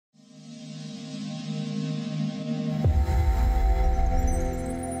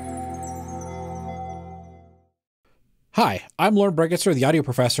Hi, I'm Lorne Bregitzer, the audio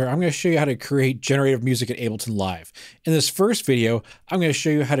professor. I'm going to show you how to create generative music in Ableton Live. In this first video, I'm going to show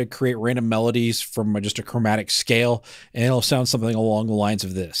you how to create random melodies from just a chromatic scale, and it'll sound something along the lines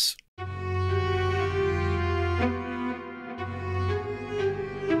of this.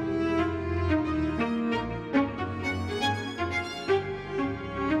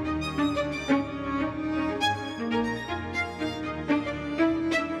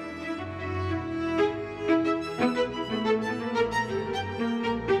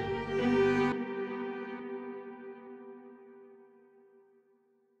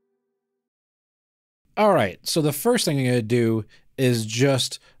 All right, so the first thing I'm going to do is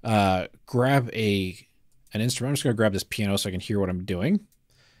just grab an instrument. I'm just going to grab this piano so I can hear what I'm doing.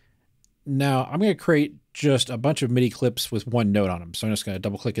 Now I'm going to create just a bunch of MIDI clips with one note on them. So I'm just going to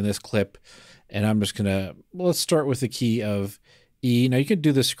double click in this clip, and I'm just going to, let's start with the key of E. Now you can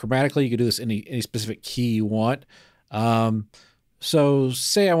do this chromatically. You can do this any specific key you want. So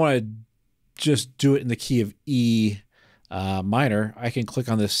say I want to just do it in the key of E minor. I can click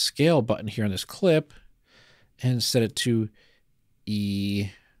on this scale button here on this clip and set it to E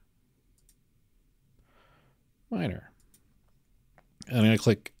minor. And I'm going to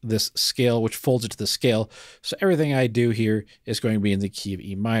click this scale, which folds it to the scale. So everything I do here is going to be in the key of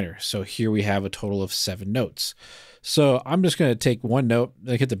E minor. So here we have a total of 7 notes. So I'm just going to take one note,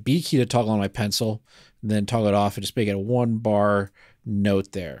 I hit the B key to toggle on my pencil, and then toggle it off and just make it a 1-bar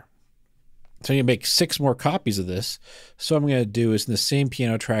note there. So you can make 6 more copies of this. So what I'm going to do is in the same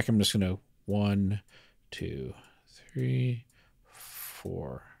piano track, I'm just going to 1, 2, 3,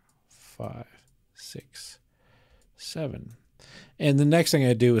 4, 5, 6, 7. And the next thing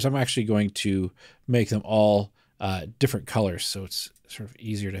I do is I'm actually going to make them all different colors, so it's sort of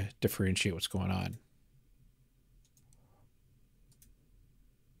easier to differentiate what's going on.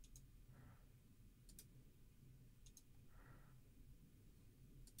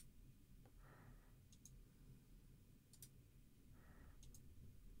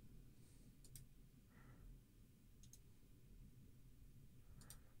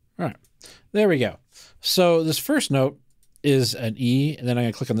 All right, there we go. So this first note is an E, and then I'm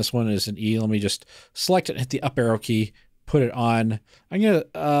going to click on this one as an E. Let me just select it, hit the up arrow key, put it on. I'm going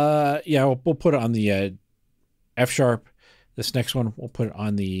to, we'll put it on the F sharp. This next one, we'll put it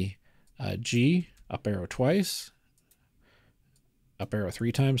on the G, up arrow twice, up arrow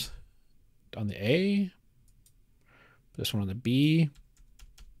 3 times, on the A, put this one on the B,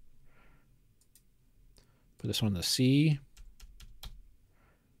 put this one on the C,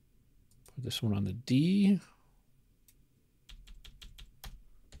 put this one on the D,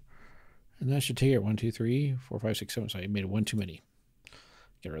 and that should take it 1, 2, 3, 4, 5, 6, 7. So I made one too many.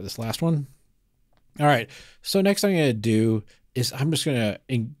 Get rid of this last one. All right. So next thing I'm going to do is I'm just going to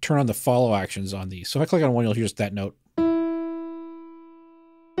turn on the follow actions on these. So if I click on one, you'll hear just that note.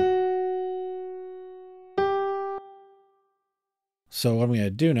 So what I'm going to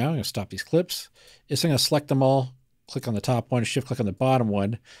do now, I'm going to stop these clips, is I'm going to select them all, click on the top one, shift click on the bottom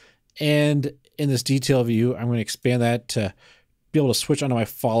one. And in this detail view, I'm going to expand that to be able to switch onto my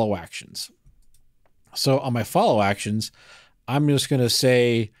follow actions. So on my follow actions, I'm just going to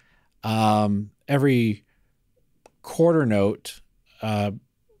say every quarter note,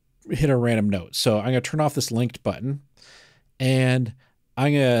 hit a random note. So I'm going to turn off this linked button, and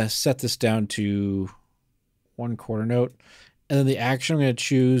I'm going to set this down to 1 quarter note. And then the action I'm going to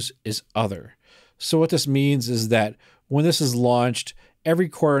choose is other. So what this means is that when this is launched, every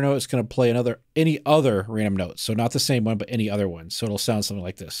quarter note is going to play any other random note. So not the same one, but any other one. So it'll sound something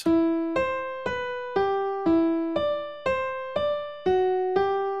like this. All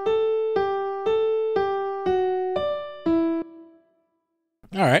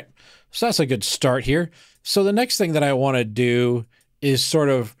right, so that's a good start here. So the next thing that I want to do is sort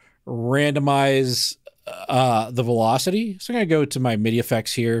of randomize the velocity. So I'm going to go to my MIDI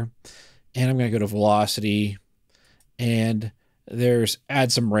effects here, and I'm going to go to velocity, and there's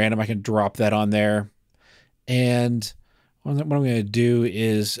add some random. I can drop that on there. And what I'm going to do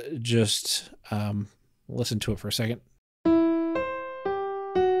is just listen to it for a second.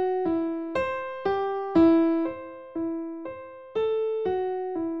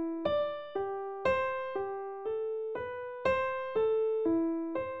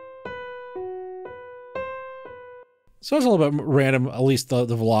 So it's a little bit random, at least the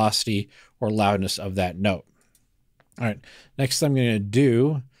velocity or loudness of that note. All right, next thing I'm going to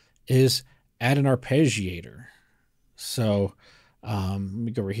do is add an arpeggiator. So let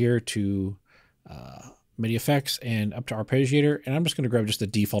me go over here to MIDI effects and up to arpeggiator, and I'm just going to grab just the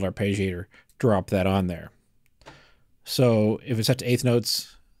default arpeggiator, drop that on there. So if it's set to 8th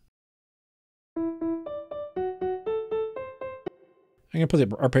notes, I'm going to put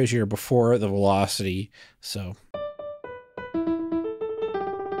the arpeggiator before the velocity. So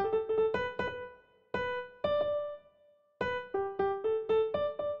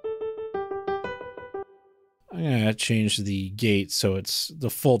I'm going to change the gate so it's the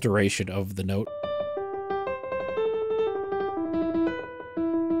full duration of the note.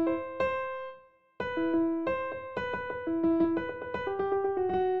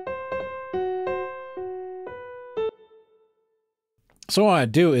 So what I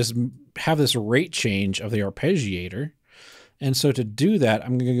want to do is have this rate change of the arpeggiator. And so to do that,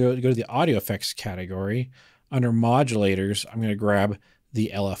 I'm going to go to the audio effects category. Under modulators, I'm going to grab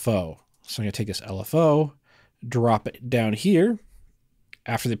the LFO. So I'm going to take this LFO, drop it down here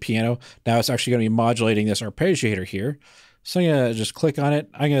after the piano. Now it's actually going to be modulating this arpeggiator here. So I'm going to just click on it.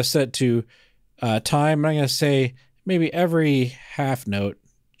 I'm going to set it to time. I'm going to say maybe every half note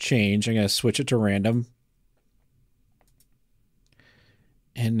change. I'm going to switch it to random.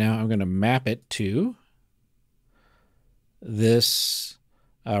 And now I'm going to map it to this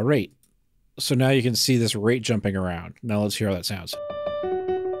rate. So now you can see this rate jumping around. Now let's hear how that sounds.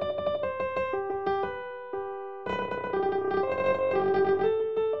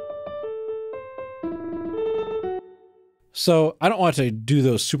 So I don't want to do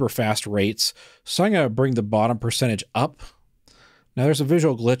those super fast rates. So I'm going to bring the bottom percentage up. Now there's a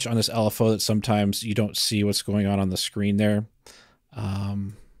visual glitch on this LFO that sometimes you don't see what's going on the screen there.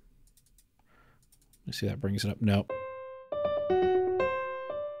 Let's see, that brings it up. No.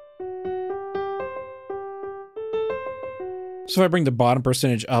 So if I bring the bottom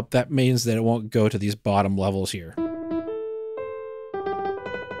percentage up, that means that it won't go to these bottom levels here.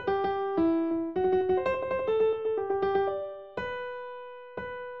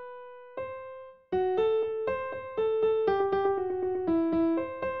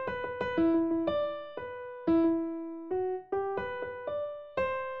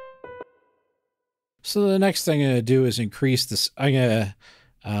 So the next thing I'm going to do is increase this. I'm going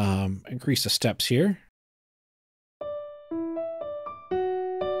to increase the steps here.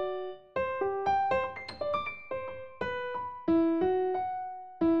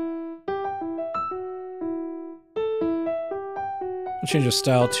 I'll change the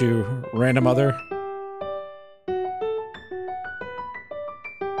style to random other.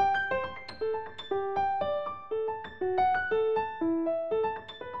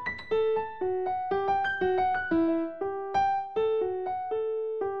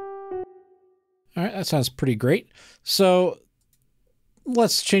 All right, that sounds pretty great. So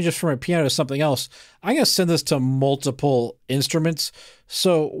let's change this from a piano to something else. I'm going to send this to multiple instruments.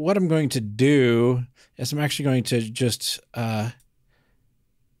 So what I'm going to do is I'm actually going to just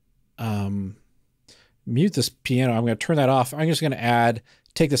mute this piano. I'm going to turn that off. I'm just going to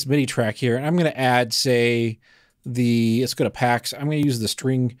take this MIDI track here, and I'm going to add, say, let's go to packs. I'm going to use the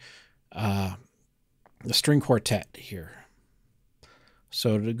string quartet here.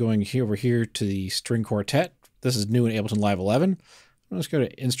 So going over here to the string quartet, this is new in Ableton Live 11. Let's go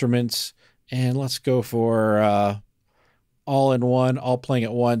to instruments, and let's go for all in one, all playing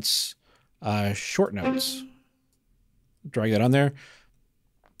at once, short notes. Drag that on there.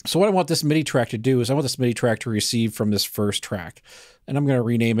 So what I want this MIDI track to do is I want this MIDI track to receive from this first track. And I'm going to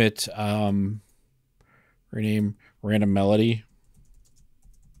rename it, rename Random Melody.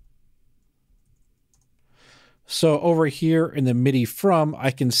 So over here in the MIDI from,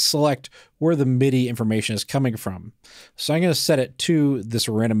 I can select where the MIDI information is coming from. So I'm going to set it to this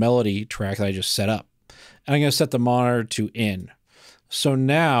random melody track that I just set up. And I'm going to set the monitor to in. So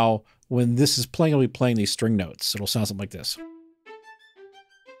now when this is playing, I'll be playing these string notes. It'll sound something like this.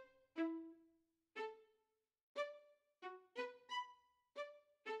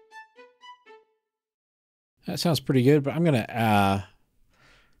 That sounds pretty good, but I'm going to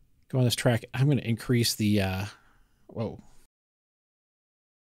go on this track. I'm going to increase the, whoa.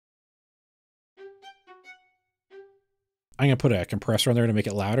 I'm going to put a compressor on there to make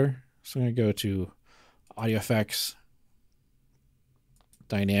it louder. So I'm going to go to audio effects,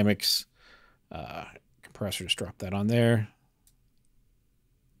 dynamics, compressor, just drop that on there.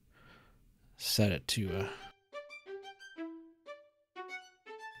 Set it to,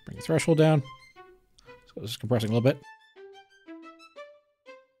 bring the threshold down. So this is compressing a little bit.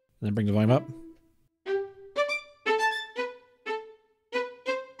 And then bring the volume up.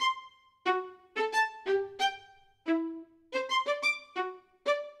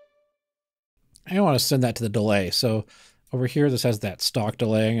 I want to send that to the delay. So over here, this has that stock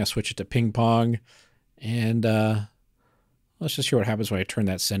delay. I'm going to switch it to ping pong. And let's just hear what happens when I turn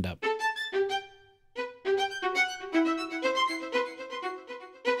that send up.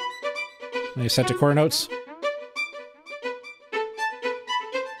 And you set to quarter notes.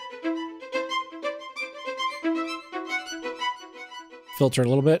 filter it a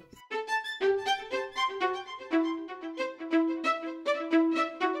little bit.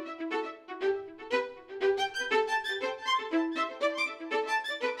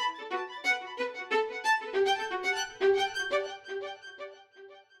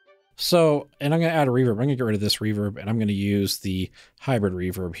 So, and I'm going to add a reverb. I'm going to get rid of this reverb, and I'm going to use the hybrid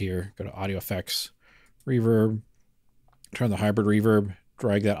reverb here. Go to Audio Effects, Reverb, turn the hybrid reverb,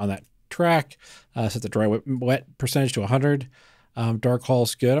 drag that on that track, set the dry wet percentage to 100. Dark Hall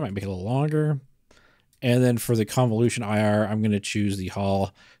is good. I might make it a little longer. And then for the convolution IR, I'm going to choose the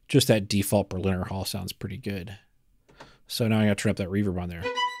Hall. Just that default Berliner Hall sounds pretty good. So now I'm going to turn up that reverb on there.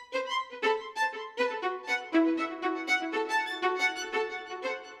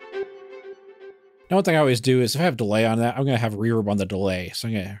 Now, one thing I always do is if I have delay on that, I'm going to have reverb on the delay. So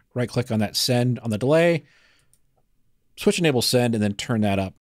I'm going to right click on that send on the delay, switch enable send, and then turn that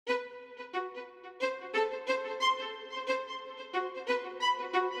up.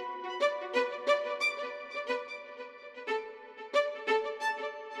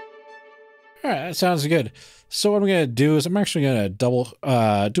 All right, that sounds good. So what I'm going to do is I'm actually going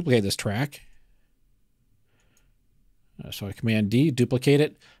to duplicate this track. So I Command D, duplicate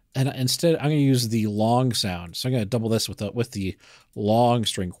it. And instead, I'm going to use the long sound. So I'm going to double this with the long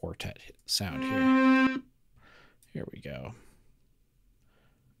string quartet sound here. Here we go.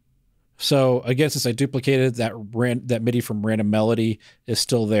 So again, since I duplicated that MIDI from Random Melody is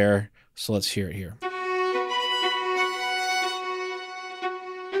still there. So let's hear it here.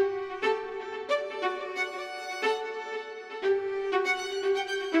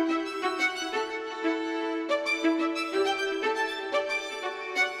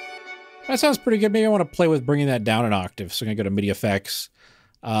 That sounds pretty good. Maybe I want to play with bringing that down an octave. So I'm going to go to MIDI effects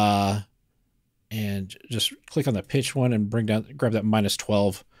and just click on the pitch one and grab that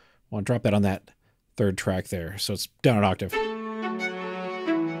 -12. I want to drop that on that third track there. So it's down an octave.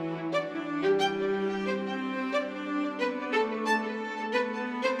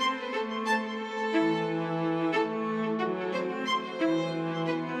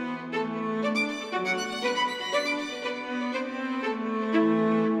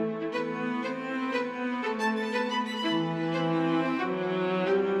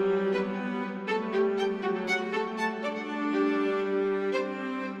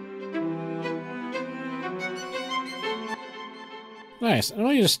 Nice. And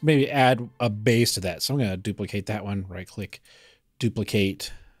let me just maybe add a bass to that. So I'm going to duplicate that one. Right click,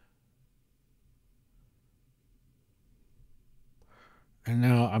 duplicate. And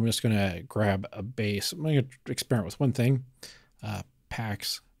now I'm just going to grab a bass. I'm going to experiment with one thing.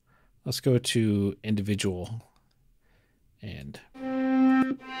 Packs. Let's go to individual. And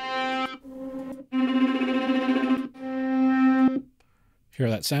hear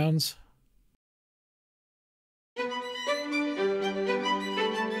how that sounds.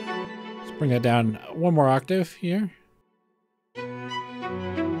 Bring that down one more octave here.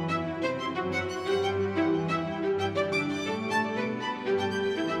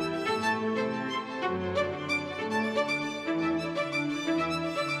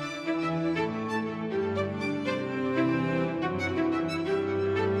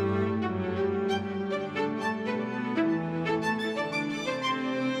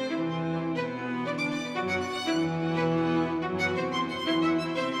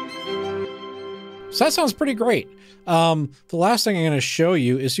 So that sounds pretty great. The last thing I'm going to show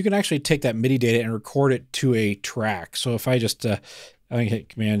you is you can actually take that MIDI data and record it to a track. So if I just I can hit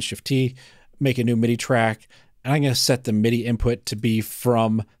Command-Shift-T, make a new MIDI track, and I'm going to set the MIDI input to be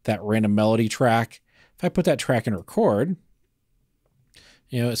from that random melody track. If I put that track in record,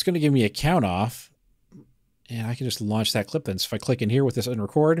 you know, it's going to give me a count off, and I can just launch that clip then. So if I click in here with this and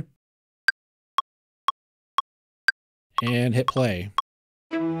record, and hit play.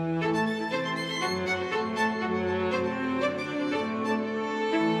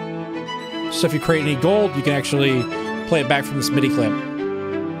 So if you create any gold, you can actually play it back from this MIDI clip.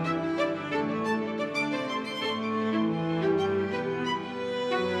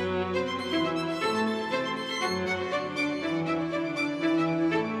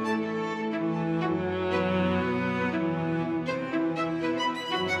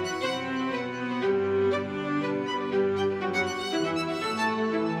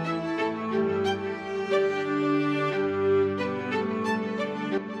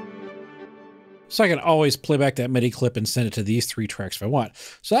 So I can always play back that MIDI clip and send it to these three tracks if I want.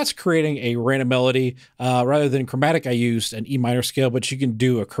 So that's creating a random melody. Rather than chromatic, I used an E minor scale, but you can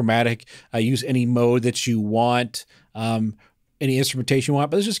do a chromatic. Use any mode that you want, any instrumentation you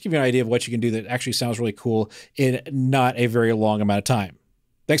want. But let's just give you an idea of what you can do that actually sounds really cool in not a very long amount of time.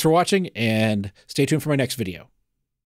 Thanks for watching, and stay tuned for my next video.